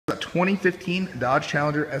2015 Dodge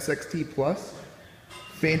Challenger SXT Plus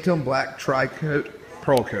Phantom Black Tri-Coat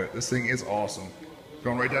Pearl Coat. This thing is awesome.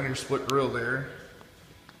 Going right down to your split grille there.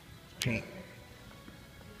 Paint.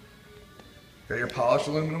 Got your polished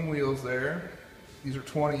aluminum wheels there. These are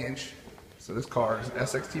 20-inch. So this car is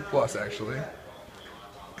SXT Plus actually.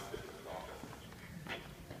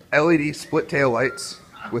 LED split tail lights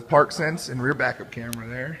with park sense and rear backup camera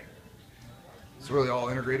there. It's really all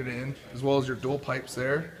integrated in, as well as your dual pipes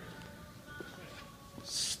there.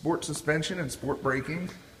 Sport suspension and sport braking.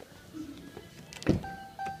 And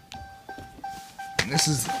this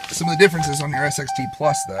is some of the differences on your SXT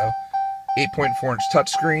Plus though. 8.4-inch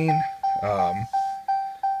touchscreen.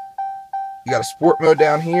 You got a sport mode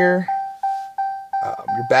down here.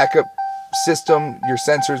 Your backup system, your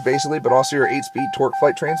sensors basically, but also your 8-speed torque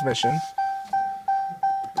flight transmission.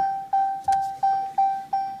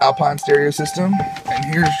 Alpine stereo system, and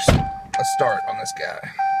here's a start on this guy.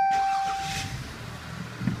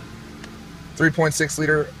 3.6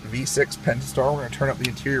 liter V6 Pentastar. We're going to turn up the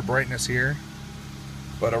interior brightness here.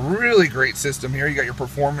 But a really great system here. You got your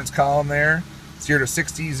performance column there. 0 to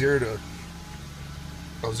 60, 0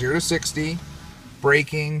 to 60.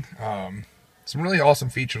 Braking. Some really awesome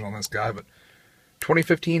features on this guy. But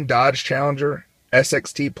 2015 Dodge Challenger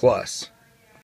SXT Plus.